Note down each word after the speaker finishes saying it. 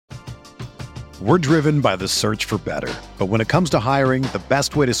We're driven by the search for better. But when it comes to hiring, the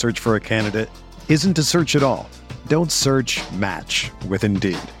best way to search for a candidate isn't to search at all. Don't search, match with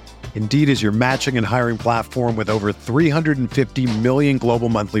Indeed. Indeed is your matching and hiring platform with over 350 million global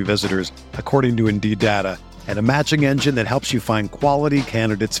monthly visitors, according to Indeed data, and a matching engine that helps you find quality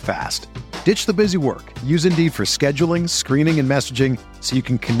candidates fast. Ditch the busy work. Use Indeed for scheduling, screening, and messaging so you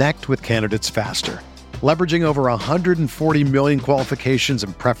can connect with candidates faster. Leveraging over 140 million qualifications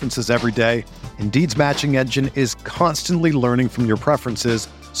and preferences every day, Indeed's matching engine is constantly learning from your preferences,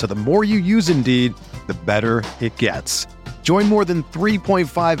 so the more you use Indeed, the better it gets. Join more than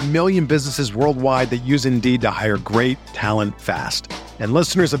 3.5 million businesses worldwide that use Indeed to hire great talent fast. And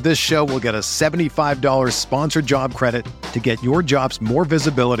listeners of this show will get a $75 sponsored job credit to get your jobs more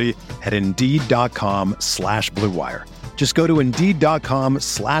visibility at Indeed.com/Blue Wire. Just go to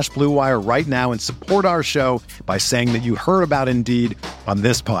Indeed.com/Blue Wire right now and support our show by saying that you heard about Indeed on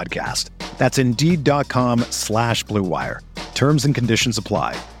this podcast. That's Indeed.com/Blue Wire. Terms and conditions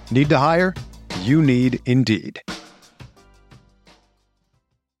apply. Need to hire? You need Indeed.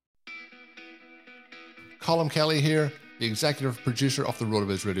 Colm Kelly here, the executive producer of the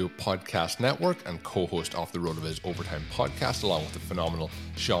RotoViz Radio Podcast Network and co-host of the RotoViz Overtime Podcast, along with the phenomenal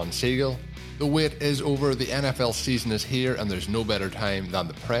Sean Siegel. The wait is over, the NFL season is here, and there's no better time than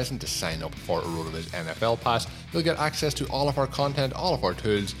the present to sign up for a RotoViz NFL Pass. You'll get access to all of our content, all of our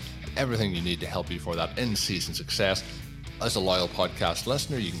tools, and everything you need to help you for that in-season success. As a loyal podcast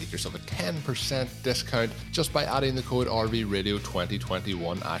listener, you can get yourself a 10% discount just by adding the code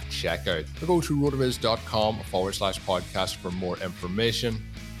RVRadio2021 at checkout. Or go to rotoviz.com/podcast for more information.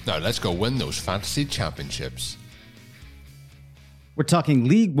 Now let's go win those fantasy championships. We're talking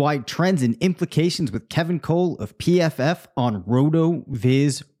league-wide trends and implications with Kevin Cole of PFF on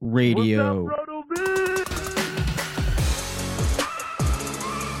RotoViz Radio. What's up, RotoViz?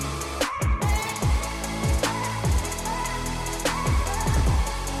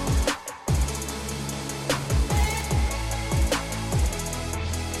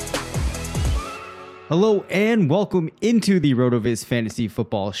 Hello and welcome into the RotoViz Fantasy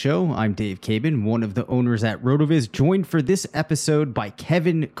Football Show. I'm Dave Cabin, one of the owners at RotoViz, joined for this episode by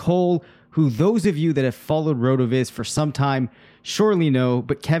Kevin Cole, who those of you that have followed RotoViz for some time surely know,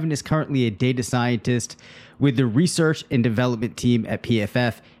 but Kevin is currently a data scientist with the research and development team at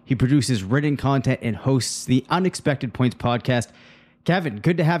PFF. He produces written content and hosts the Unexpected Points podcast. Kevin,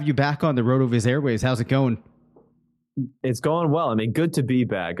 good to have you back on the RotoViz airways. How's it going? It's going well. I mean, good to be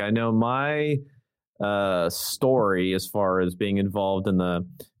back. I know my story as far as being involved in the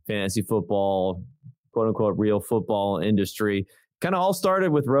fantasy football, quote unquote, real football industry kind of all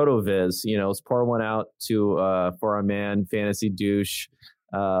started with RotoViz. You know, let's pour one out to for our man Fantasy Douche,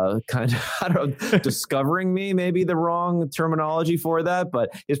 kind of, I don't know, discovering me, maybe the wrong terminology for that, but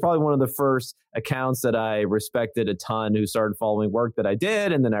he's probably one of the first accounts that I respected a ton who started following work that I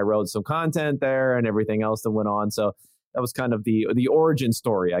did, and then I wrote some content there and everything else that went on. So that was kind of the origin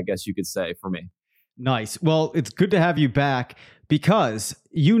story, I guess you could say, for me. Nice. Well, it's good to have you back because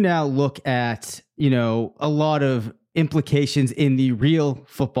you now look at, a lot of implications in the real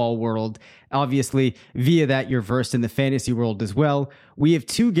football world. Obviously, via that, you're versed in the fantasy world as well. We have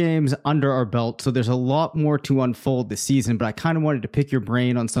 2 games under our belt, so there's a lot more to unfold this season, but I kind of wanted to pick your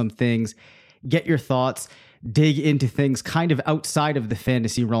brain on some things, get your thoughts, dig into things kind of outside of the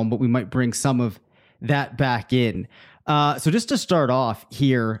fantasy realm, but we might bring some of that back in. So just to start off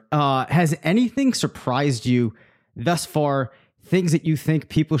here, has anything surprised you thus far? Things that you think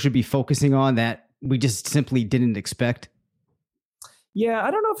people should be focusing on that we just simply didn't expect? Yeah,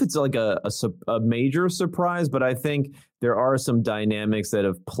 I don't know if it's like a major surprise, but I think there are some dynamics that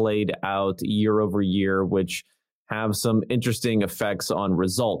have played out year over year, which have some interesting effects on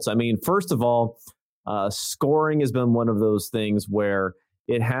results. I mean, first of all, scoring has been one of those things where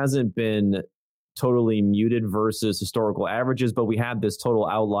it hasn't been totally muted versus historical averages, but we had this total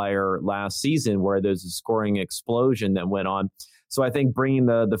outlier last season where there's a scoring explosion that went on. So I think bringing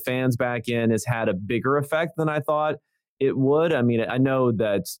the fans back in has had a bigger effect than I thought it would. I mean, I know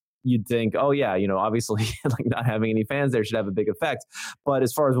that you'd think, oh yeah, obviously like not having any fans there should have a big effect. But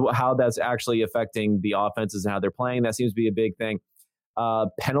as far as how that's actually affecting the offenses and how they're playing, that seems to be a big thing.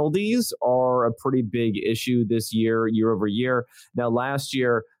 Penalties are a pretty big issue this year over year. Now, last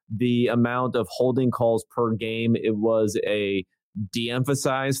year, the amount of holding calls per game, it was a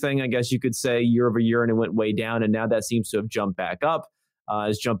de-emphasized thing, I guess you could say, year over year, and it went way down. And now that seems to have jumped back up.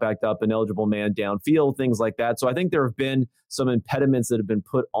 has jumped back up, an eligible man downfield, things like that. So I think there have been some impediments that have been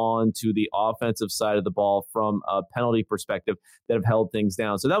put on to the offensive side of the ball from a penalty perspective that have held things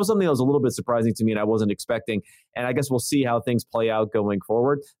down. So that was something that was a little bit surprising to me and I wasn't expecting. And I guess we'll see how things play out going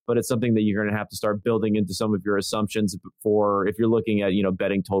forward. But it's something that you're going to have to start building into some of your assumptions for if you're looking at,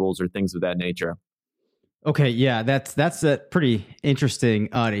 betting totals or things of that nature. Okay, yeah, that's pretty interesting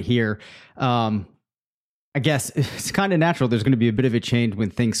to hear. I guess it's kind of natural. There's going to be a bit of a change when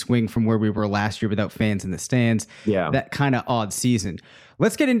things swing from where we were last year without fans in the stands. Yeah. That kind of odd season.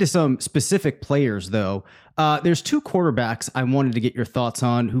 Let's get into some specific players, though. There's two quarterbacks I wanted to get your thoughts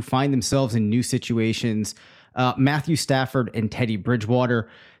on who find themselves in new situations. Matthew Stafford and Teddy Bridgewater.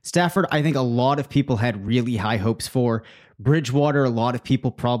 Stafford, I think a lot of people had really high hopes for. Bridgewater, a lot of people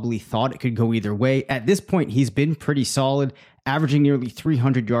probably thought it could go either way. At this point, he's been pretty solid, averaging nearly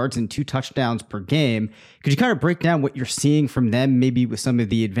 300 yards and 2 touchdowns per game. Could you kind of break down what you're seeing from them, maybe with some of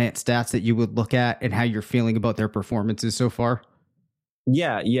the advanced stats that you would look at and how you're feeling about their performances so far?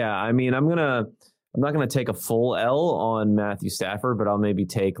 Yeah. I mean, I'm not going to take a full L on Matthew Stafford, but I'll maybe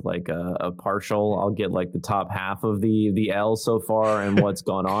take like a partial. I'll get like the top half of the L so far and what's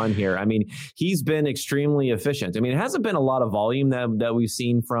gone on here. I mean, he's been extremely efficient. I mean, it hasn't been a lot of volume that we've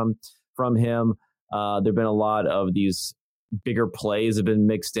seen from him. There've been a lot of these bigger plays have been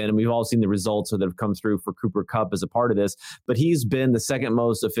mixed in, and we've all seen the results that have come through for Cooper Kupp as a part of this. But he's been the second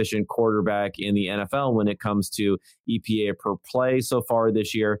most efficient quarterback in the NFL when it comes to EPA per play so far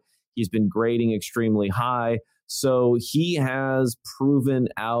this year. He's been grading extremely high. So he has proven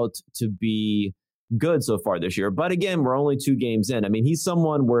out to be good so far this year. But again, we're only 2 games in. I mean, he's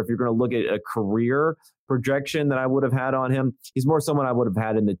someone where if you're going to look at a career projection that I would have had on him, he's more someone I would have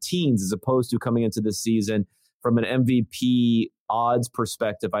had in the teens as opposed to coming into this season from an MVP odds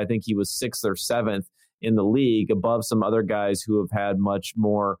perspective. I think he was 6th or 7th in the league, above some other guys who have had much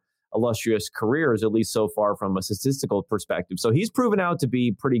more illustrious careers, at least so far from a statistical perspective. So he's proven out to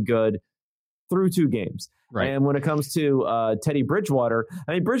be pretty good through 2 games. Right. And when it comes to Teddy Bridgewater,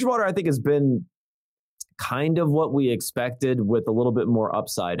 I mean, Bridgewater, I think, has been kind of what we expected with a little bit more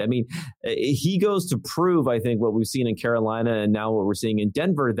upside. I mean, he goes to prove, I think, what we've seen in Carolina and now what we're seeing in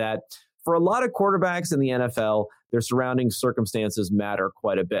Denver, that for a lot of quarterbacks in the NFL, their surrounding circumstances matter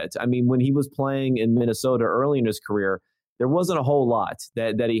quite a bit. I mean, when he was playing in Minnesota early in his career, there wasn't a whole lot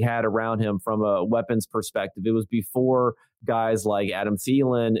that he had around him from a weapons perspective. It was before guys like Adam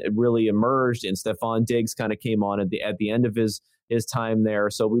Thielen really emerged, and Stephon Diggs kind of came on at the end of his time there.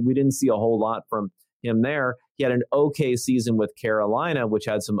 So we didn't see a whole lot from him there. He had an okay season with Carolina, which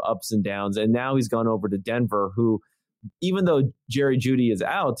had some ups and downs, and now he's gone over to Denver, who, even though Jerry Jeudy is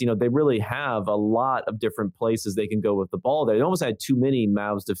out, they really have a lot of different places they can go with the ball. They almost had too many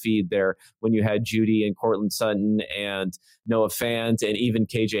mouths to feed there when you had Jeudy and Courtland Sutton and Noah Fant and even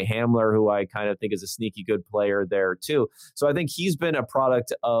KJ Hamler, who I kind of think is a sneaky good player there too. So I think he's been a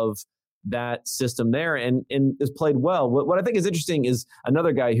product of that system there and has played well. What I think is interesting is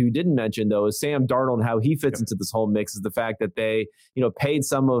another guy who you didn't mention, though, is Sam Darnold, and how he fits into this whole mix is the fact that they, paid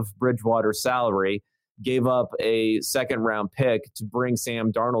some of Bridgewater's salary, gave up a 2nd-round pick to bring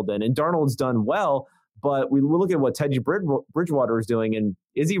Sam Darnold in. And Darnold's done well, but we look at what Teddy Bridgewater is doing, and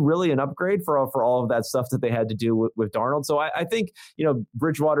is he really an upgrade for all of that stuff that they had to do with Darnold? So I think,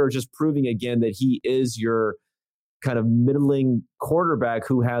 Bridgewater is just proving again that he is your kind of middling quarterback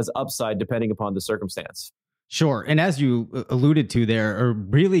who has upside depending upon the circumstance. Sure. And as you alluded to there, a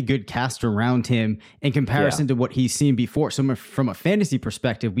really good cast around him in comparison to what he's seen before. So from a fantasy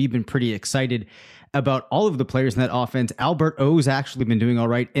perspective, we've been pretty excited about all of the players in that offense. Albert O's actually been doing all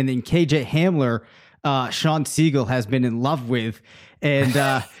right. And then KJ Hamler, Sean Siegel has been in love with. And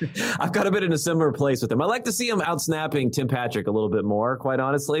I've got a bit in a similar place with him. I like to see him outsnapping Tim Patrick a little bit more, quite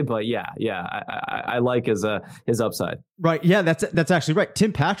honestly. But I like his upside. Right. Yeah, that's actually right.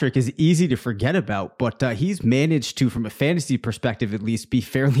 Tim Patrick is easy to forget about, but he's managed to, from a fantasy perspective at least, be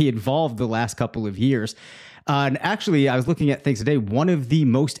fairly involved the last couple of years. And actually, I was looking at things today. One of the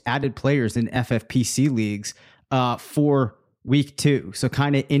most added players in FFPC leagues for week 2. So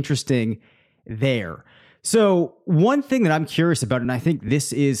kind of interesting there. So one thing that I'm curious about, and I think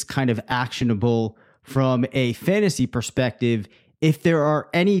this is kind of actionable from a fantasy perspective, if there are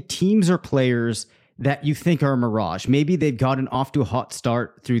any teams or players that you think are a mirage, maybe they've gotten off to a hot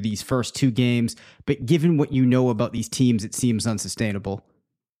start through these first 2 games, but given what you know about these teams, it seems unsustainable.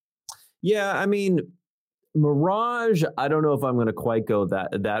 Yeah, I mean, mirage, I don't know if I'm going to quite go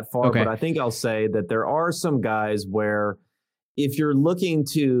that far, okay, but I think I'll say that there are some guys where if you're looking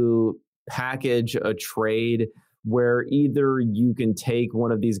to package a trade where either you can take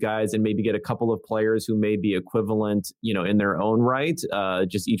one of these guys and maybe get a couple of players who may be equivalent, in their own right,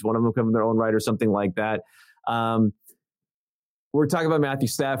 just each one of them equivalent in their own right or something like that. We're talking about Matthew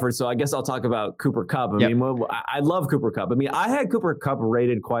Stafford, so I guess I'll talk about Cooper Kupp. I love Cooper Kupp. I had Cooper Kupp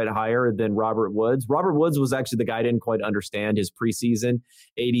rated quite higher than Robert Woods. Robert Woods was actually the guy I didn't quite understand his preseason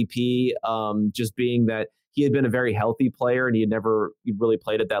ADP, just being that he had been a very healthy player and he had never really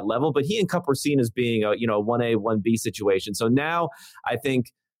played at that level. But he and Kupp were seen as being a 1A, 1B situation. So now I think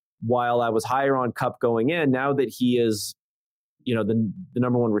while I was higher on Kupp going in, now that he is, the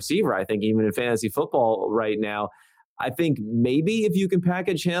number one receiver, I think even in fantasy football right now, I think maybe if you can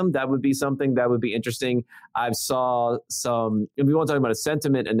package him, that would be something that would be interesting. I saw some, and we won't talk about a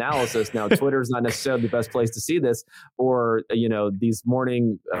sentiment analysis. Now, Twitter is not necessarily the best place to see this, or, these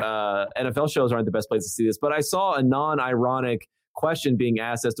morning NFL shows aren't the best place to see this. But I saw a non-ironic question being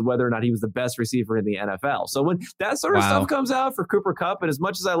asked as to whether or not he was the best receiver in the NFL. So when that sort of stuff comes out for Cooper Kupp, and as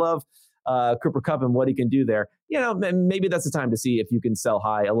much as I love Cooper Kupp and what he can do there, maybe that's the time to see if you can sell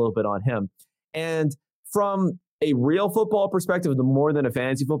high a little bit on him. And from a real football perspective, the more than a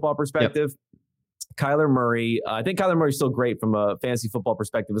fantasy football perspective, Kyler Murray, I think Kyler Murray's still great from a fantasy football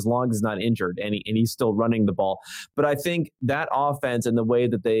perspective as long as he's not injured and he's still running the ball. But I think that offense and the way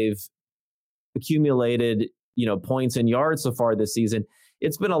that they've accumulated, points and yards so far this season,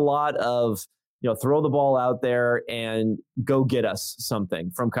 it's been a lot of, throw the ball out there and go get us something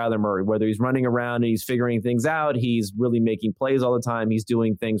from Kyler Murray, whether he's running around and he's figuring things out, he's really making plays all the time, he's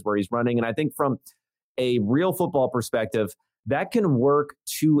doing things where he's running. And I think from a real football perspective, that can work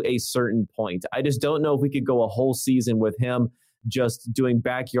to a certain point. I just don't know if we could go a whole season with him just doing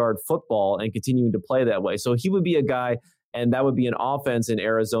backyard football and continuing to play that way. So he would be a guy, and that would be an offense in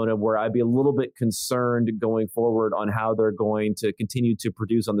Arizona where I'd be a little bit concerned going forward on how they're going to continue to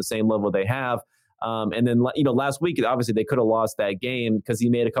produce on the same level they have. And then, last week, obviously they could have lost that game because he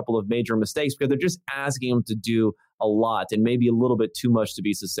made a couple of major mistakes because they're just asking him to do a lot and maybe a little bit too much to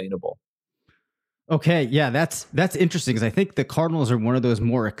be sustainable. Okay, yeah, that's interesting because I think the Cardinals are one of those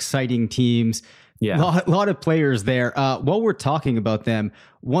more exciting teams. Yeah, a lot of players there. While we're talking about them,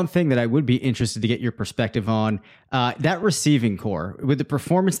 one thing that I would be interested to get your perspective on, that receiving core, with the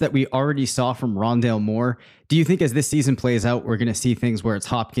performance that we already saw from Rondale Moore, do you think as this season plays out, we're going to see things where it's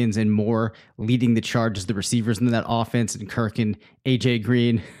Hopkins and Moore leading the charge as the receivers in that offense, and Kirk and AJ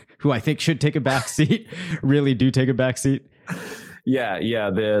Green, who I think should take a back seat, really do take a back seat? Yeah.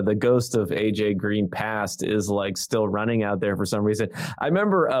 The ghost of AJ Green past is still running out there for some reason. I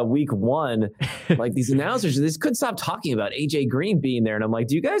remember week one, these announcers, they couldn't stop talking about AJ Green being there. And I'm like,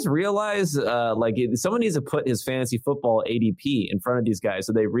 do you guys realize someone needs to put his fantasy football ADP in front of these guys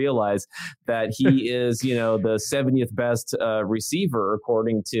so they realize that he is, the 70th best receiver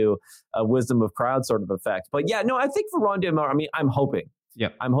according to a wisdom of crowd sort of effect. But yeah, no, I think for Rondale Moore, I'm hoping.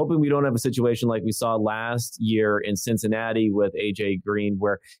 Yep. I'm hoping we don't have a situation like we saw last year in Cincinnati with AJ Green,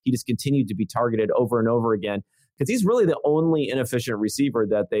 where he just continued to be targeted over and over again, because he's really the only inefficient receiver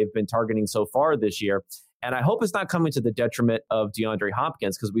that they've been targeting so far this year. And I hope it's not coming to the detriment of DeAndre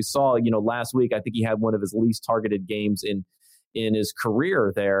Hopkins, because we saw, last week, I think he had one of his least targeted games in his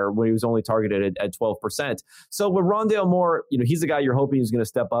career there when he was only targeted at 12%. So with Rondale Moore, he's the guy you're hoping is going to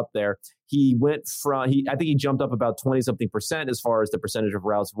step up there. He went I think he jumped up about 20-something% as far as the percentage of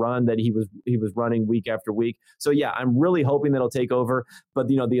routes run that he was running week after week. So yeah, I'm really hoping that'll take over. But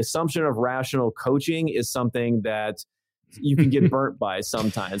the assumption of rational coaching is something that you can get burnt by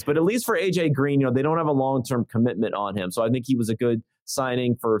sometimes. But at least for AJ Green, they don't have a long-term commitment on him. So I think he was a good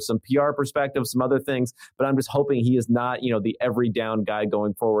signing for some PR perspective, some other things, but I'm just hoping he is not, the every down guy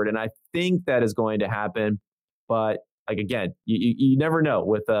going forward. And I think that is going to happen. But again, you never know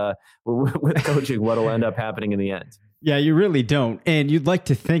with coaching what'll end up happening in the end. Yeah, you really don't. And you'd like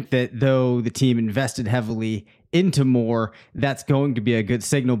to think that though the team invested heavily into Moore, that's going to be a good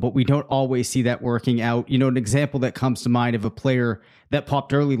signal, but we don't always see that working out. An example that comes to mind of a player that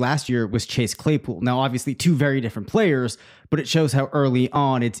popped early last year was Chase Claypool. Now, obviously two very different players, but it shows how early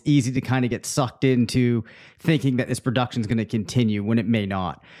on it's easy to kind of get sucked into thinking that this production is going to continue when it may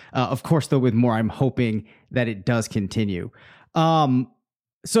not. Of course, though, with Moore, I'm hoping that it does continue.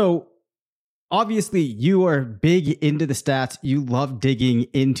 So obviously you are big into the stats. You love digging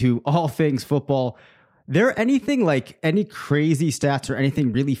into all things football. There anything any crazy stats or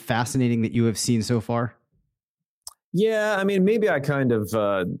anything really fascinating that you have seen so far? Yeah, maybe I kind of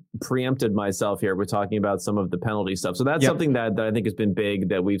preempted myself here. We're talking about some of the penalty stuff. So that's something that I think has been big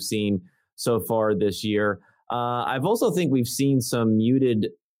that we've seen so far this year. I've also think we've seen some muted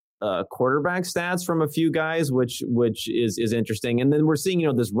quarterback stats from a few guys, which is interesting. And then we're seeing,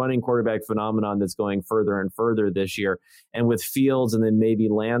 this running quarterback phenomenon that's going further and further this year. And with Fields and then maybe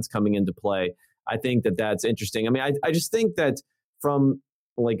Lance coming into play, I think that's interesting. I mean, I just think that from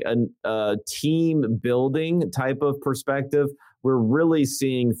like a team building type of perspective, we're really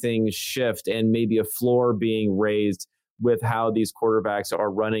seeing things shift and maybe a floor being raised with how these quarterbacks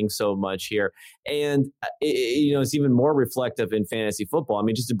are running so much here. And, it's even more reflective in fantasy football. I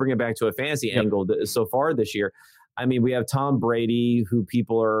mean, just to bring it back to a fantasy angle so far this year, I mean, we have Tom Brady, who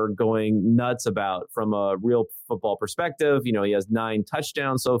people are going nuts about from a real football perspective. He has 9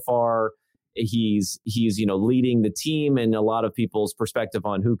 touchdowns so far. He's leading the team and a lot of people's perspective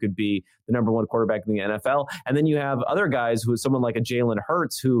on who could be the number 1 quarterback in the NFL. And then you have other guys someone like a Jalen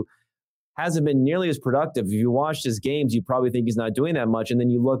Hurts, who hasn't been nearly as productive. If you watched his games, you probably think he's not doing that much. And then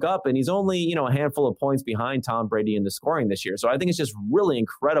you look up and he's only, a handful of points behind Tom Brady in the scoring this year. So I think it's just really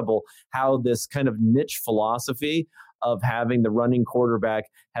incredible how this kind of niche philosophy of having the running quarterback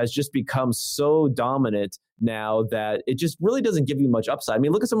has just become so dominant now that it just really doesn't give you much upside. I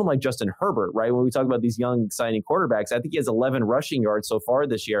mean, look at someone like Justin Herbert, right? When we talk about these young, exciting quarterbacks, I think he has 11 rushing yards so far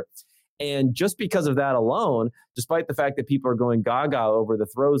this year. And just because of that alone, despite the fact that people are going gaga over the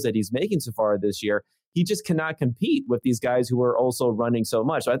throws that he's making so far this year, he just cannot compete with these guys who are also running so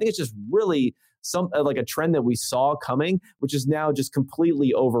much. So I think it's just really like a trend that we saw coming, which is now just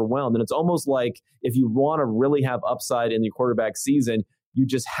completely overwhelmed. And it's almost like if you want to really have upside in the quarterback season, you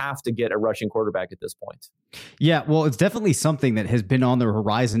just have to get a rushing quarterback at this point. Yeah, well, it's definitely something that has been on the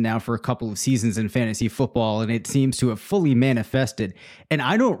horizon now for a couple of seasons in fantasy football, and it seems to have fully manifested. And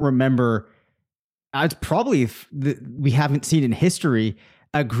I don't remember, it's probably we haven't seen in history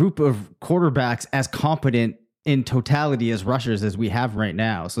a group of quarterbacks as competent in totality as rushers as we have right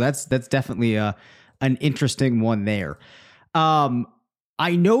now. So that's definitely an interesting one there.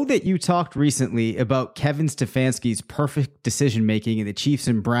 I know that you talked recently about Kevin Stefanski's perfect decision-making in the Chiefs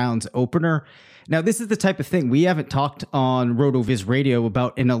and Browns opener. Now, this is the type of thing we haven't talked on RotoViz Radio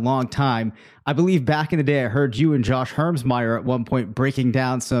about in a long time. I believe back in the day, I heard you and Josh Hermsmeyer at one point breaking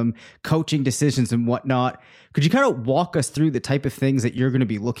down some coaching decisions and whatnot. Could you kind of walk us through the type of things that you're going to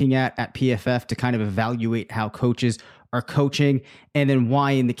be looking at PFF to kind of evaluate how coaches are coaching, and then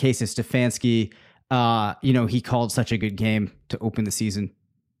why, in the case of Stefanski, he called such a good game to open the season?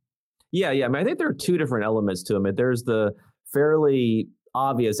 Yeah. I mean, I think there are 2 different elements to him. There's the fairly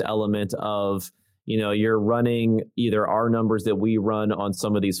obvious element of, you're running either our numbers that we run on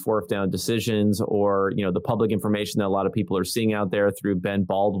some of these 4th down decisions, or, the public information that a lot of people are seeing out there through Ben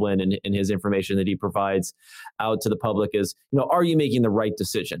Baldwin and his information that he provides out to the public is, are you making the right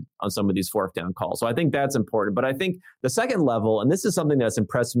decision on some of these 4th down calls? So I think that's important. But I think the second level, and this is something that's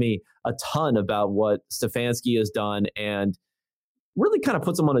impressed me a ton about what Stefanski has done and really kind of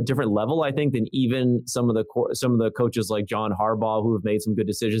puts them on a different level, I think, than even some of the coaches like John Harbaugh, who have made some good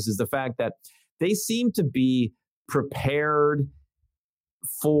decisions, is the fact that they seem to be prepared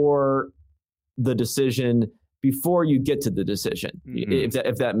for the decision before you get to the decision,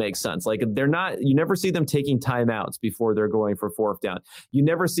 if that makes sense. Like you never see them taking timeouts before they're going for 4th down. You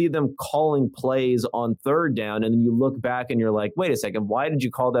never see them calling plays on 3rd down. And then you look back and you're like, wait a second, why did you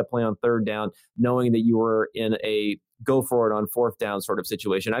call that play on 3rd down knowing that you were in a go for it on 4th down sort of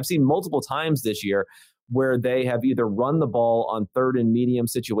situation? I've seen multiple times this year where they have either run the ball on 3rd and medium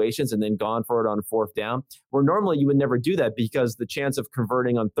situations and then gone for it on 4th down, where normally you would never do that because the chance of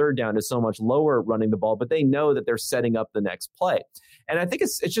converting on 3rd down is so much lower running the ball, but they know that they're setting up the next play. And I think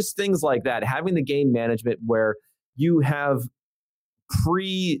it's just things like that, having the game management where you have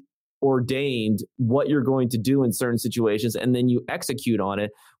preordained what you're going to do in certain situations, and then you execute on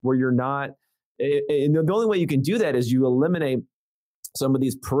it where you're not. And the only way you can do that is you eliminate some of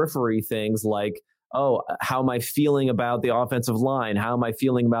these periphery things like, oh, how am I feeling about the offensive line? How am I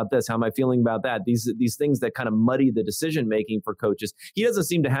feeling about this? How am I feeling about that? These things that kind of muddy the decision making for coaches. He doesn't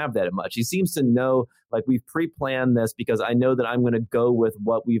seem to have that much. He seems to know, like, we've pre-planned this because I know that I'm going to go with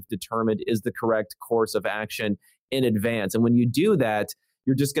what we've determined is the correct course of action in advance. And when you do that,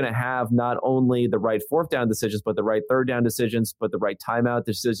 you're just going to have not only the right 4th down decisions, but the right 3rd down decisions, but the right timeout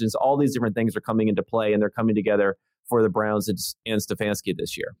decisions. All these different things are coming into play, and they're coming together for the Browns and Stefanski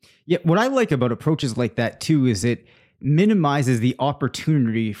this year. Yeah, what I like about approaches like that too is it minimizes the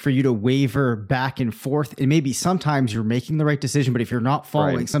opportunity for you to waver back and forth. And maybe sometimes you're making the right decision, but if you're not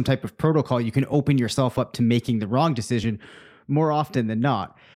following some type of protocol, you can open yourself up to making the wrong decision more often than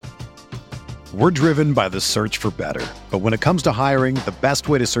not. We're driven by the search for better. But when it comes to hiring, the best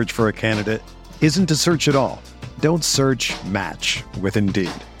way to search for a candidate isn't to search at all. Don't search, match with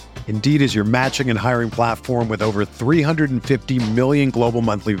Indeed. Indeed is your matching and hiring platform with over 350 million global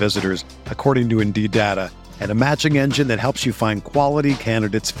monthly visitors, according to Indeed data, and a matching engine that helps you find quality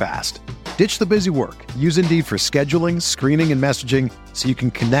candidates fast. Ditch the busy work. Use Indeed for scheduling, screening, and messaging so you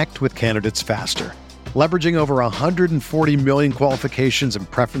can connect with candidates faster. Leveraging over 140 million qualifications and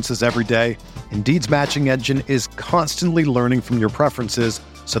preferences every day, Indeed's matching engine is constantly learning from your preferences,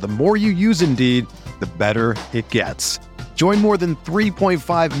 so the more you use Indeed, the better it gets. Join more than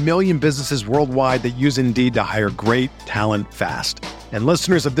 3.5 million businesses worldwide that use Indeed to hire great talent fast. And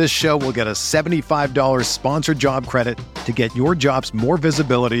listeners of this show will get a $75 sponsored job credit to get your jobs more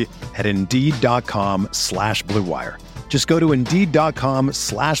visibility at Indeed.com/Blue Wire. Just go to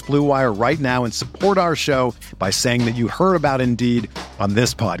Indeed.com/Blue Wire right now and support our show by saying that you heard about Indeed on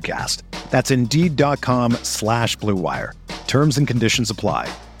this podcast. That's Indeed.com/Blue Wire. Terms and conditions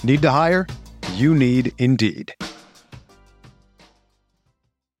apply. Need to hire? You need Indeed.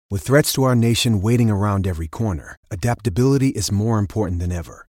 With threats to our nation waiting around every corner, adaptability is more important than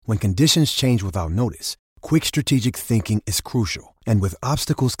ever. When conditions change without notice, quick strategic thinking is crucial. And with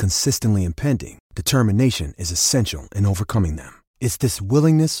obstacles consistently impending, determination is essential in overcoming them. It's this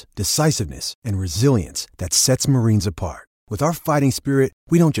willingness, decisiveness, and resilience that sets Marines apart. With our fighting spirit,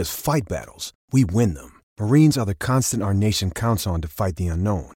 we don't just fight battles, we win them. Marines are the constant our nation counts on to fight the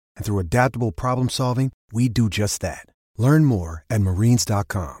unknown. And through adaptable problem solving, we do just that. Learn more at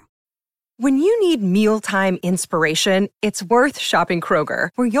Marines.com. When you need mealtime inspiration, it's worth shopping Kroger,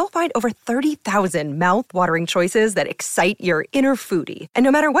 where you'll find over 30,000 mouth-watering choices that excite your inner foodie. And no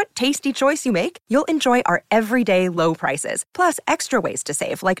matter what tasty choice you make, you'll enjoy our everyday low prices, plus extra ways to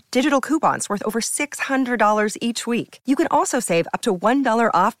save, like digital coupons worth over $600 each week. You can also save up to $1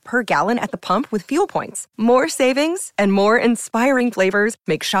 off per gallon at the pump with fuel points. More savings and more inspiring flavors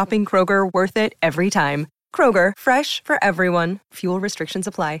make shopping Kroger worth it every time. Kroger, fresh for everyone. Fuel restrictions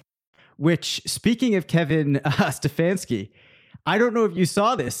apply. Which, speaking of Kevin Stefanski, I don't know if you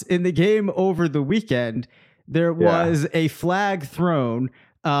saw this in the game over the weekend. There was a flag thrown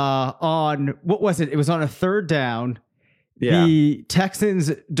on, what was it? It was on a third down. Yeah. The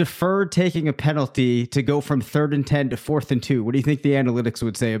Texans deferred taking a penalty to go from 3rd and 10 to 4th and 2. What do you think the analytics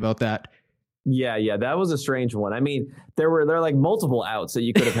would say about that? Yeah, that was a strange one. I mean, there were like multiple outs that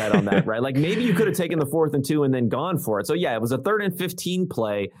you could have had on that, right? Like maybe you could have taken the 4th and 2 and then gone for it. So yeah, it was a 3rd and 15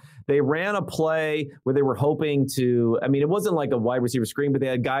 play. They ran a play where they were hoping to, I mean, it wasn't like a wide receiver screen, but they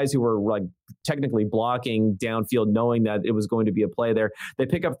had guys who were like technically blocking downfield, knowing that it was going to be a play there. They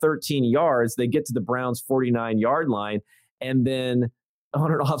pick up 13 yards. They get to the Browns 49-yard line, and then on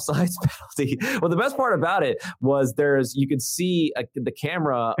an offsides penalty. Well, the best part about it was you could see the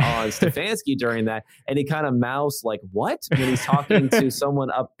camera on Stefanski during that, and he kind of moused like, what? When he's talking to someone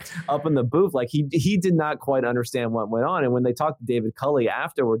up in the booth, like he did not quite understand what went on. And when they talked to David Culley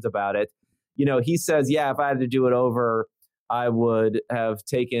afterwards about it, he says, yeah, if I had to do it over, I would have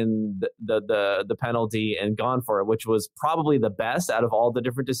taken the penalty and gone for it, which was probably the best out of all the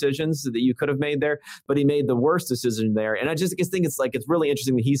different decisions that you could have made there. But he made the worst decision there. And I just think it's really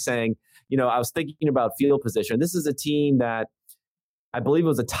interesting that he's saying, I was thinking about field position. This is a team that I believe it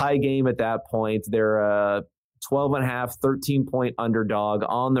was a tie game at that point. They're a 12.5, 13-point underdog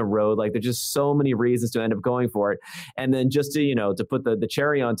on the road. Like there's just so many reasons to end up going for it. And then just to put the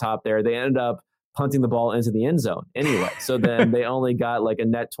cherry on top there, they ended up punting the ball into the end zone anyway. So then they only got like a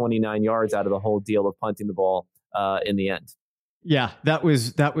net 29 yards out of the whole deal of punting the ball in the end. Yeah, that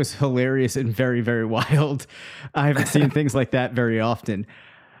was hilarious and very, very wild. I haven't seen things like that very often.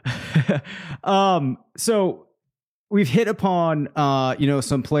 So we've hit upon,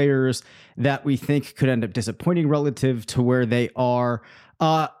 some players that we think could end up disappointing relative to where they are,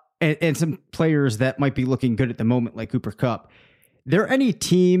 and some players that might be looking good at the moment, like Cooper Kupp. There any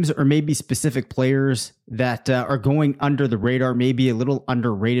teams or maybe specific players that are going under the radar, maybe a little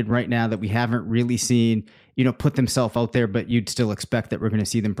underrated right now that we haven't really seen, put themselves out there, but you'd still expect that we're going to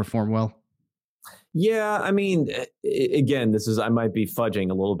see them perform well? Yeah, I mean, again, I might be fudging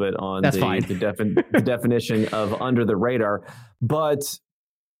a little bit on the definition of under the radar, but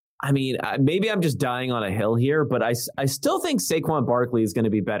I mean, maybe I'm just dying on a hill here, but I still think Saquon Barkley is going to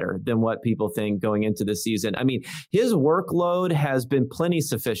be better than what people think going into the season. I mean, his workload has been plenty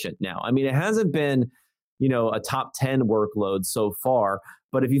sufficient now. I mean, it hasn't been, a top 10 workload so far.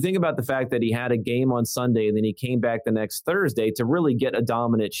 But if you think about the fact that he had a game on Sunday and then he came back the next Thursday to really get a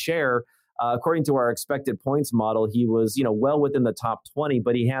dominant share, according to our expected points model, he was, well within the top 20,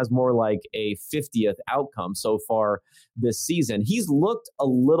 but he has more like a 50th outcome so far this season. He's looked a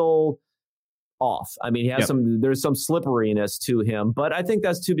little off. I mean, he has there's some slipperiness to him, but I think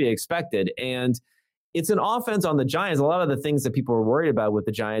that's to be expected. And it's an offense on the Giants. A lot of the things that people were worried about with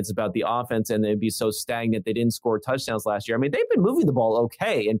the Giants about the offense and they'd be so stagnant, they didn't score touchdowns last year. I mean, they've been moving the ball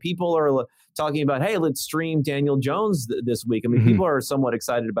okay, and people are talking about, hey, let's stream Daniel Jones this week. I mean, people are somewhat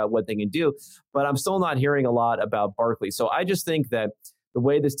excited about what they can do, but I'm still not hearing a lot about Barkley. So I just think that the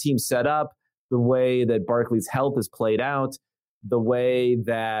way this team's set up, the way that Barkley's health is played out, the way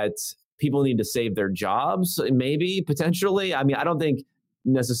that people need to save their jobs, maybe potentially. I mean, I don't think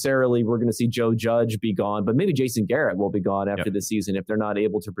necessarily we're going to see Joe Judge be gone, but maybe Jason Garrett will be gone after the season if they're not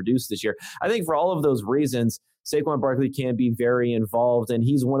able to produce this year. I think for all of those reasons, Saquon Barkley can be very involved, and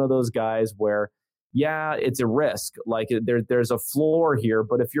he's one of those guys where, yeah, it's a risk. Like there's a floor here,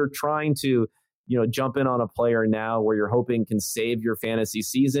 but if you're trying to, jump in on a player now where you're hoping can save your fantasy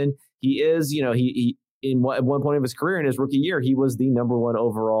season, he is, he at one point of his career in his rookie year, he was the number one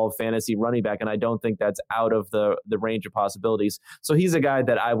overall fantasy running back. And I don't think that's out of the range of possibilities. So he's a guy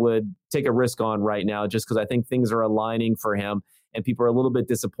that I would take a risk on right now, just because I think things are aligning for him. And people are a little bit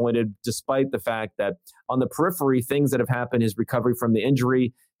disappointed, despite the fact that on the periphery, things that have happened, his recovery from the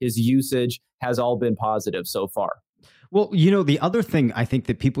injury, his usage has all been positive so far. Well, the other thing I think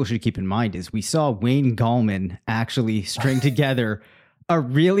that people should keep in mind is we saw Wayne Gallman actually string together a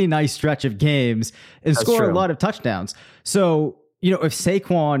really nice stretch of games and score a lot of touchdowns. So, if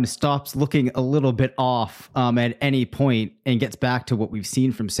Saquon stops looking a little bit off at any point and gets back to what we've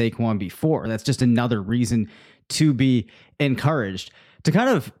seen from Saquon before, that's just another reason to be encouraged. To kind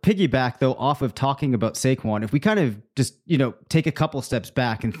of piggyback, though, off of talking about Saquon, if we kind of just, take a couple steps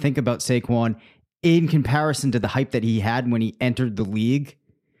back and think about Saquon in comparison to the hype that he had when he entered the league,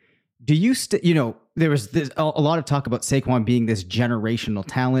 do you there was a lot of talk about Saquon being this generational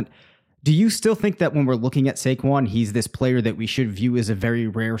talent. Do you still think that when we're looking at Saquon, he's this player that we should view as a very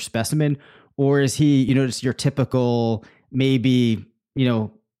rare specimen? Or is he, just your typical, maybe,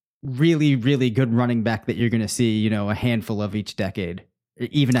 really, really good running back that you're going to see, a handful of each decade,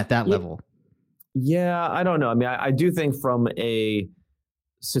 even at that level? Yeah, I don't know. I mean, I do think from a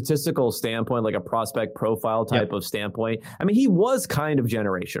statistical standpoint, like a prospect profile type of standpoint, I mean, he was kind of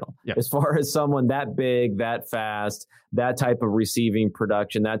generational as far as someone that big, that fast, that type of receiving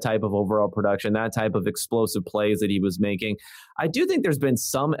production, that type of overall production, that type of explosive plays that he was making. I do think there's been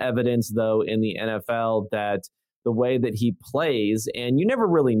some evidence, though, in the NFL that the way that he plays, and you never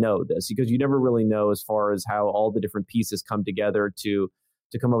really know this because you never really know as far as how all the different pieces come together to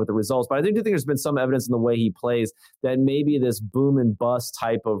come up with the results. But I do think there's been some evidence in the way he plays that maybe this boom and bust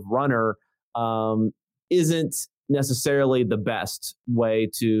type of runner isn't necessarily the best way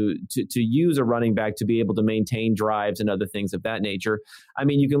to use a running back to be able to maintain drives and other things of that nature. I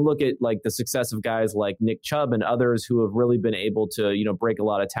mean, you can look at like the success of guys like Nick Chubb and others who have really been able to, break a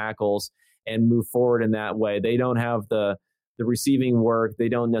lot of tackles and move forward in that way. They don't have the receiving work. They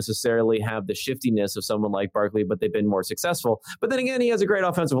don't necessarily have the shiftiness of someone like Barkley, but they've been more successful. But then again, he has a great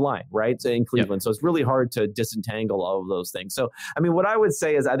offensive line, right, in Cleveland. So it's really hard to disentangle all of those things. So, I mean, what I would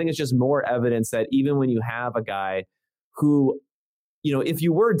say is I think it's just more evidence that even when you have a guy who, if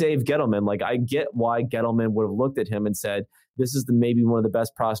you were Dave Gettleman, like I get why Gettleman would have looked at him and said, this is maybe one of the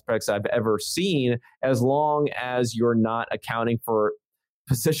best prospects I've ever seen, as long as you're not accounting for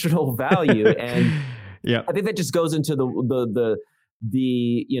positional value. And I think that just goes into the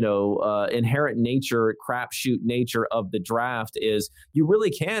inherent nature, crapshoot nature of the draft is you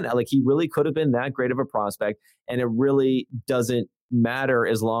really can, like he really could have been that great of a prospect, and it really doesn't matter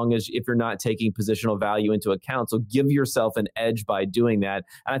as long as if you're not taking positional value into account. So give yourself an edge by doing that.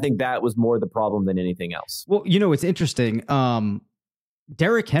 And I think that was more the problem than anything else. Well, it's interesting.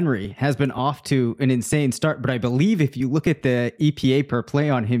 Derrick Henry has been off to an insane start, but I believe if you look at the EPA per play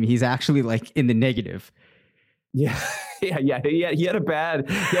on him, he's actually like in the negative. He had a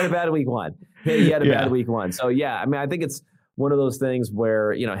bad week one. He had a bad week one. So I mean, I think it's one of those things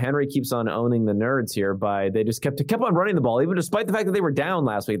where, Henry keeps on owning the nerds here they just kept on running the ball, even despite the fact that they were down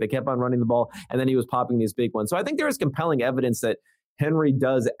last week. They kept on running the ball, and then he was popping these big ones. So I think there is compelling evidence that Henry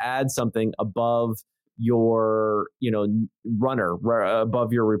does add something above your, runner,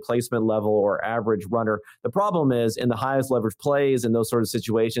 above your replacement level or average runner. The problem is in the highest leverage plays and those sort of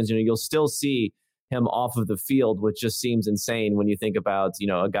situations, you'll still see him off of the field, which just seems insane when you think about,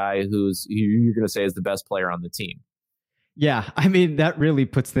 a guy who you're going to say is the best player on the team. Yeah, I mean, that really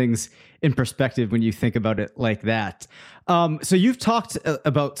puts things in perspective when you think about it like that. So you've talked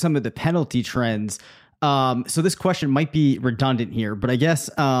about some of the penalty trends. So this question might be redundant here, but I guess,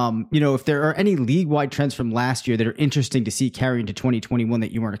 if there are any league-wide trends from last year that are interesting to see carry into 2021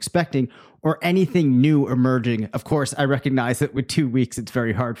 that you weren't expecting, or anything new emerging. Of course, I recognize that with 2 weeks, it's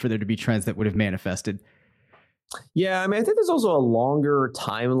very hard for there to be trends that would have manifested. Yeah, I mean, I think there's also a longer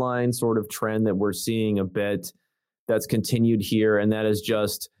timeline sort of trend that we're seeing a bit that's continued here, and that is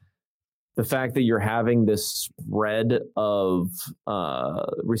just the fact that you're having this spread of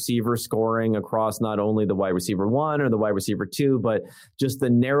receiver scoring across not only the wide receiver 1 or the wide receiver 2, but just the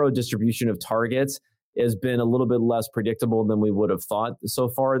narrow distribution of targets has been a little bit less predictable than we would have thought so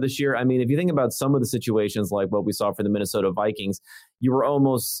far this year. I mean, if you think about some of the situations like what we saw for the Minnesota Vikings, you were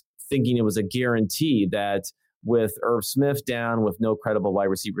almost thinking it was a guarantee that with Irv Smith down, with no credible wide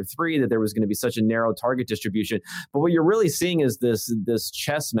receiver 3, that there was going to be such a narrow target distribution. But what you're really seeing is this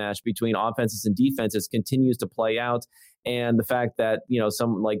chess match between offenses and defenses continues to play out. And the fact that,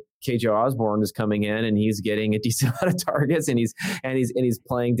 someone like KJ Osborne is coming in and he's getting a decent amount of targets and he's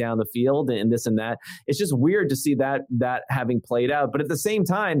playing down the field and this and that. It's just weird to see that having played out. But at the same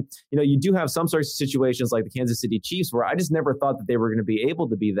time, you do have some sorts of situations like the Kansas City Chiefs where I just never thought that they were going to be able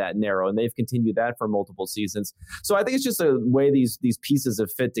to be that narrow, and they've continued that for multiple seasons. So I think it's just a way these pieces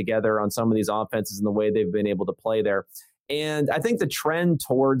have fit together on some of these offenses and the way they've been able to play there. And I think the trend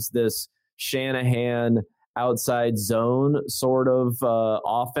towards this Shanahan outside zone sort of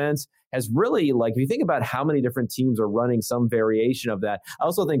offense has really, if you think about how many different teams are running some variation of that, I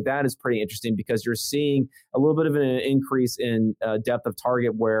also think that is pretty interesting because you're seeing a little bit of an increase in depth of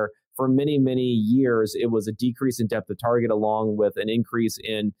target where for many, many years it was a decrease in depth of target along with an increase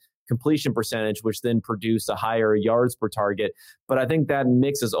in completion percentage, which then produced a higher yards per target. But I think that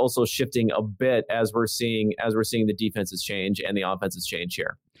mix is also shifting a bit as we're seeing the defenses change and the offenses change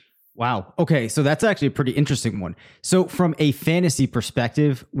here. Wow. Okay. So that's actually a pretty interesting one. So from a fantasy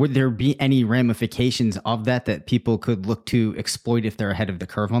perspective, would there be any ramifications of that people could look to exploit if they're ahead of the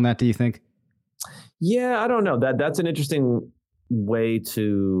curve on that, do you think? Yeah, I don't know. That's an interesting way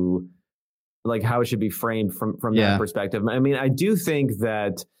to how it should be framed from that perspective. I mean, I do think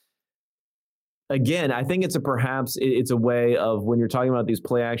that, again, I think it's a way of when you're talking about these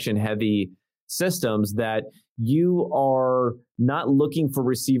play action heavy systems that you are not looking for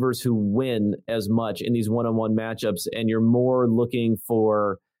receivers who win as much in these one-on-one matchups, and you're more looking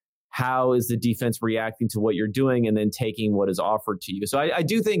for how is the defense reacting to what you're doing and then taking what is offered to you. So I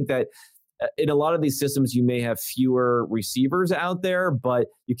do think that in a lot of these systems, you may have fewer receivers out there, but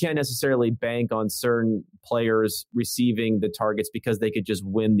you can't necessarily bank on certain players receiving the targets because they could just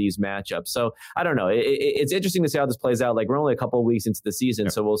win these matchups. So I don't know. It's interesting to see how this plays out. We're only a couple of weeks into the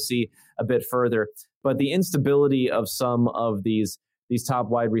season, so we'll see a bit further. But the instability of some of these top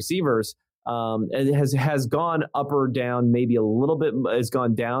wide receivers it has gone up or down, maybe a little bit. Has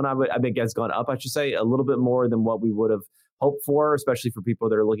gone down. I think it's gone up, I should say, a little bit more than what we would have hoped for, especially for people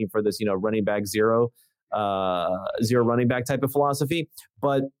that are looking for this, running back zero running back type of philosophy.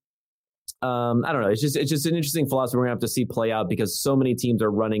 But I don't know. It's just an interesting philosophy we're gonna have to see play out because so many teams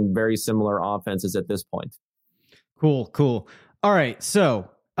are running very similar offenses at this point. Cool. All right. So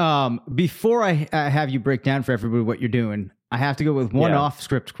before I have you break down for everybody what you're doing, I have to go with one off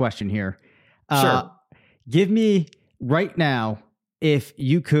script question here. Sure. Give me right now, if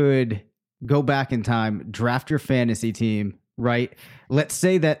you could go back in time, draft your fantasy team, right? Let's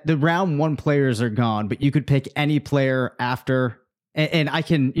say that the round 1 players are gone, but you could pick any player after, and I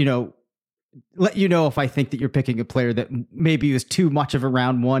can, let you know if I think that you're picking a player that maybe is too much of a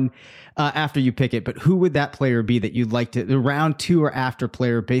round 1 after you pick it. But who would that player be that you'd like to, the round 2 or after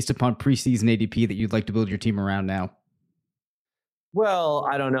player based upon preseason ADP that you'd like to build your team around now? Well,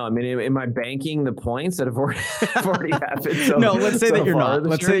 I don't know. I mean, am I banking the points that have already happened? No, let's say that you're not.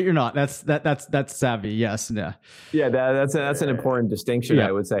 Let's say you're not. That's savvy. Yes. Yeah. Yeah. That's an important distinction,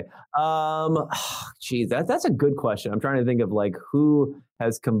 I would say. Geez, that's a good question. I'm trying to think of who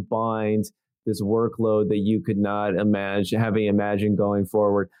has combined this workload that you could not imagine going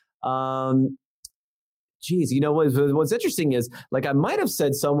forward. Geez, what's interesting is I might have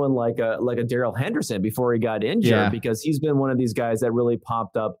said someone like a Darrell Henderson before he got injured because he's been one of these guys that really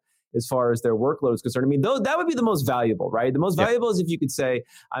popped up as far as their workload is concerned. I mean, though that would be the most valuable, right? The most valuable is if you could say,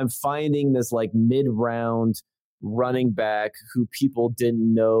 I'm finding this mid-round running back who people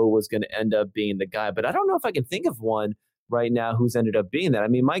didn't know was going to end up being the guy. But I don't know if I can think of one right now who's ended up being that. I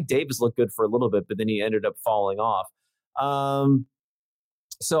mean, Mike Davis looked good for a little bit, but then he ended up falling off.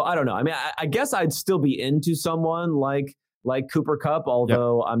 So I don't know. I mean, I guess I'd still be into someone like Cooper Kupp,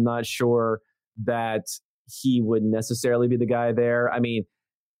 although I'm not sure that he would necessarily be the guy there. I mean,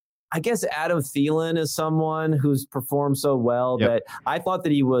 I guess Adam Thielen is someone who's performed so well that I thought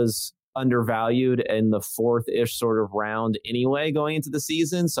that he was undervalued in the 4th-ish sort of round anyway going into the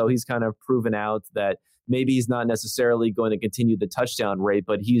season. So he's kind of proven out that maybe he's not necessarily going to continue the touchdown rate,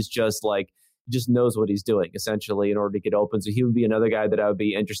 but he's just just knows what he's doing essentially in order to get open. So he would be another guy that I would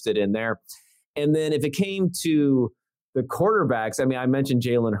be interested in there. And then if it came to the quarterbacks, I mean, I mentioned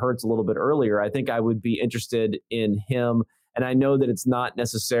Jalen Hurts a little bit earlier. I think I would be interested in him. And I know that it's not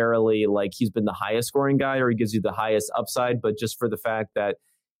necessarily like he's been the highest scoring guy or he gives you the highest upside, but just for the fact that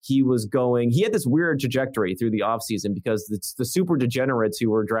he had this weird trajectory through the offseason because it's the super degenerates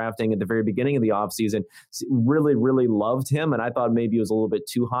who were drafting at the very beginning of the offseason really, really loved him. And I thought maybe it was a little bit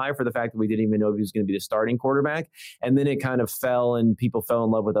too high for the fact that we didn't even know if he was going to be the starting quarterback. And then it kind of fell and people fell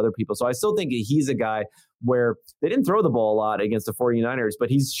in love with other people. So I still think he's a guy where they didn't throw the ball a lot against the 49ers, but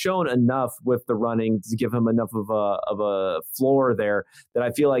he's shown enough with the running to give him enough of a floor there that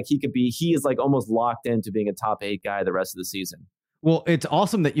I feel like he is like almost locked into being a top 8 guy the rest of the season. Well, it's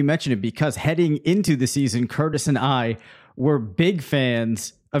awesome that you mentioned it because heading into the season, Curtis and I were big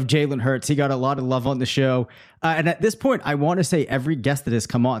fans of Jalen Hurts. He got a lot of love on the show. And at this point, I want to say every guest that has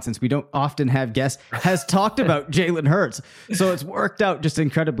come on, since we don't often have guests, has talked about Jalen Hurts. So it's worked out just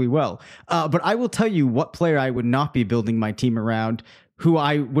incredibly well. But I will tell you what player I would not be building my team around, who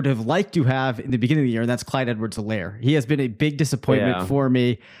I would have liked to have in the beginning of the year, and that's Clyde Edwards-Helaire. He has been a big disappointment for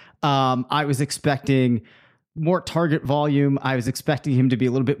me. I was expecting more target volume. I was expecting him to be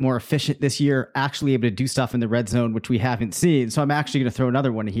a little bit more efficient this year, actually able to do stuff in the red zone, which we haven't seen. So I'm actually going to throw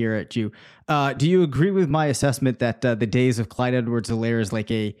another one here at you. Do you agree with my assessment that the days of Clyde Edwards-Helaire is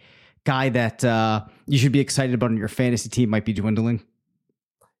like a guy that you should be excited about on your fantasy team might be dwindling?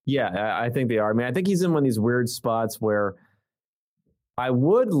 Yeah, I think they are. I mean, I think he's in one of these weird spots where I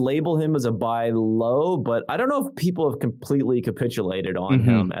would label him as a buy low, but I don't know if people have completely capitulated on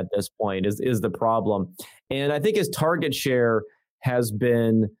him at this point is the problem. And I think his target share has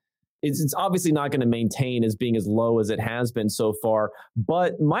been, it's obviously not going to maintain as being as low as it has been so far.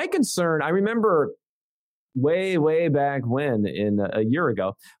 But my concern, I remember way back when a year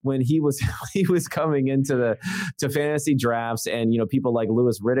ago when he was coming into to fantasy drafts, and people like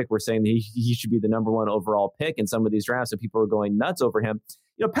Louis Riddick were saying that he should be the number 1 overall pick in some of these drafts, and people were going nuts over him.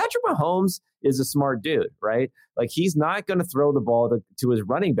 Patrick Mahomes is a smart dude, right? Like, he's not going to throw the ball to his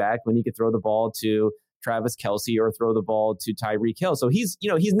running back when he could throw the ball to Travis Kelce or throw the ball to Tyreek Hill. So he's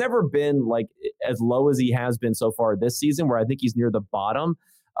never been like as low as he has been so far this season, where I think he's near the bottom.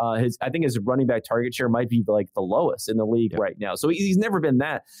 I think his running back target share might be like the lowest in the league right now. So he's never been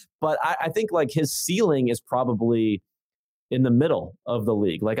that. But I think like his ceiling is probably in the middle of the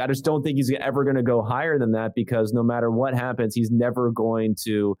league. Like, I just don't think he's ever going to go higher than that, because no matter what happens, he's never going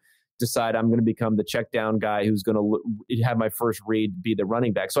to decide I'm going to become the check down guy who's going to have my first read be the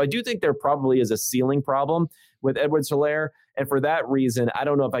running back. So I do think there probably is a ceiling problem with Edwards-Helaire. And for that reason, I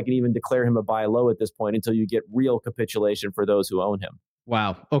don't know if I can even declare him a buy low at this point until you get real capitulation for those who own him.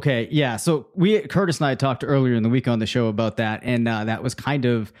 Wow. Okay. Yeah. So Curtis and I talked earlier in the week on the show about that, and that was kind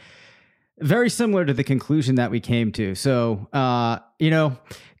of very similar to the conclusion that we came to. So,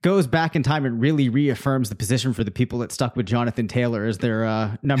 goes back in time and really reaffirms the position for the people that stuck with Jonathan Taylor as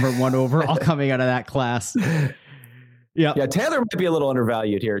their number 1 overall coming out of that class. Yeah. Taylor might be a little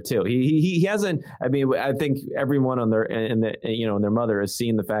undervalued here too. He hasn't. I mean, I think everyone on their and their mother has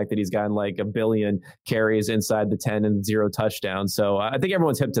seen the fact that he's gotten like 1 billion carries inside the 10 and 0 touchdowns. So I think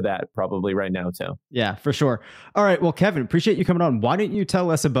everyone's hip to that probably right now too. Yeah, for sure. All right. Well, Kevin, appreciate you coming on. Why don't you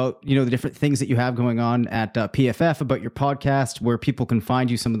tell us about the different things that you have going on at PFF, about your podcast, where people can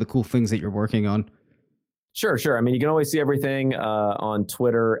find you, some of the cool things that you're working on. Sure. I mean, you can always see everything on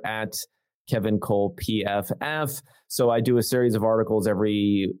Twitter at Kevin Cole PFF. So I do a series of articles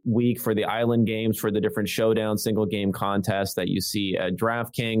every week for the Island games, for the different showdown single game contests that you see at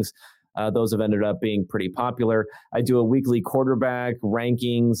DraftKings. Those have ended up being pretty popular. I do a weekly quarterback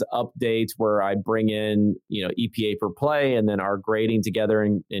rankings update where I bring in, EPA per play and then our grading together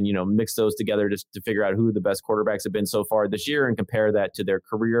and mix those together just to figure out who the best quarterbacks have been so far this year and compare that to their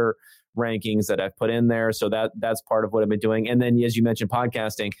career rankings that I've put in there. So that's part of what I've been doing. And then, as you mentioned,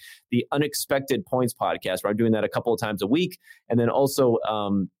 podcasting, the Unexpected Points podcast, where I'm doing that a couple of times a week. And then also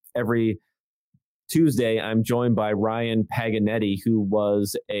every Tuesday, I'm joined by Ryan Paganetti, who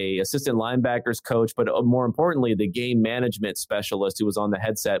was a assistant linebackers coach, but more importantly, the game management specialist who was on the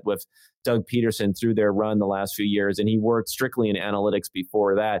headset with Doug Peterson through their run the last few years. And he worked strictly in analytics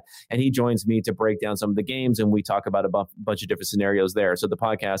before that. And he joins me to break down some of the games, and we talk about a bunch of different scenarios there. So the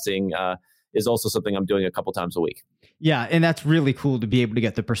podcasting is also something I'm doing a couple times a week. Yeah, and that's really cool to be able to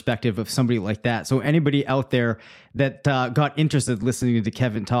get the perspective of somebody like that. So anybody out there that got interested listening to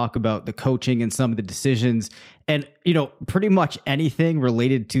Kevin talk about the coaching and some of the decisions and, pretty much anything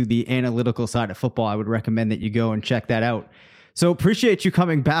related to the analytical side of football, I would recommend that you go and check that out. So appreciate you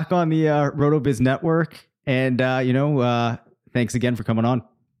coming back on the RotoViz network. And, thanks again for coming on.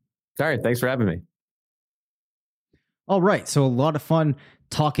 All right. Thanks for having me. All right. So a lot of fun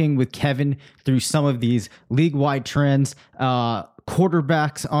talking with Kevin through some of these league-wide trends,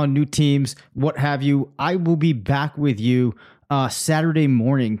 quarterbacks on new teams, what have you. I will be back with you Saturday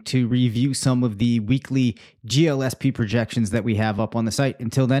morning to review some of the weekly GLSP projections that we have up on the site.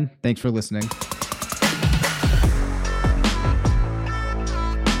 Until then, thanks for listening.